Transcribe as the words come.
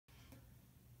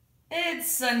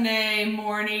It's Sunday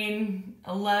morning,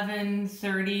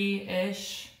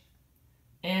 11:30-ish,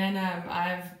 and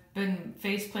I've been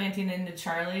face planting into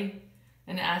Charlie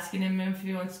and asking him if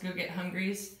he wants to go get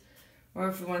Hungries or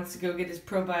if he wants to go get his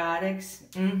probiotics.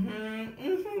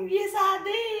 Yes, I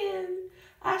did.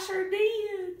 I sure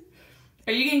did.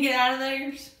 Are you gonna get out of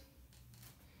theirs?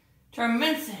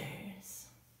 Tremendous.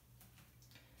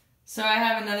 So I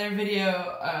have another video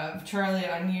of Charlie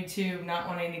on YouTube not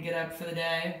wanting to get up for the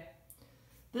day.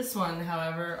 This one,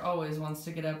 however, always wants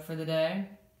to get up for the day.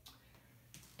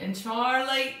 And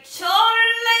Charlie,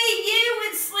 you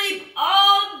would sleep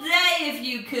all day if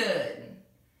you could.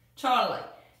 Charlie,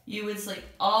 you would sleep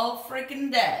all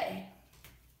freaking day.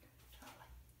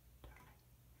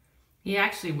 He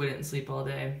actually wouldn't sleep all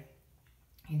day.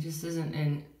 He just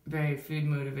isn't very food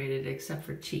motivated except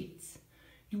for cheats.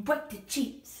 You like the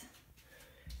cheats.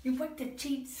 You like the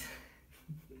cheats.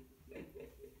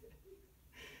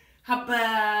 How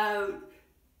about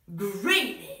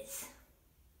greatness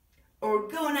or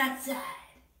going outside?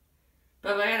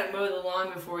 But I gotta mow the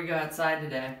lawn before we go outside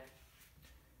today.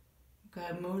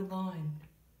 Gotta mow the lawn.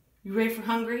 You ready for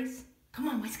Hungries? Come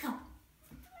on, let's go.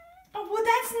 Oh, well,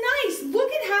 that's nice.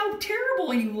 Look at how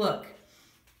terrible you look.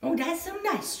 Oh, that's so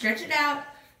nice. Stretch it out,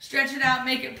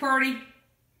 make it pretty.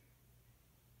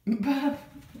 There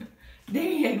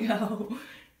you go.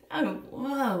 Oh,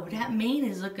 whoa, that mane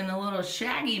is looking a little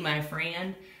shaggy, my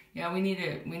friend. Yeah, we need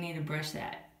to brush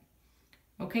that.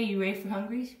 Okay, you ready for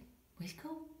Hungries? Let's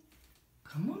go.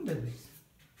 Come on, babies.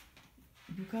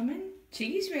 You coming?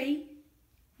 Chiggy's ready.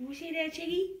 You see that,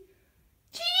 Chiggy?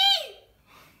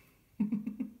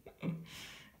 Chiggy!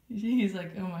 He's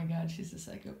like, oh my God, she's a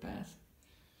psychopath.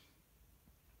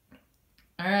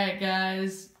 All right,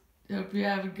 guys. Hope you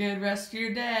have a good rest of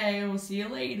your day. We'll see you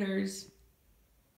later.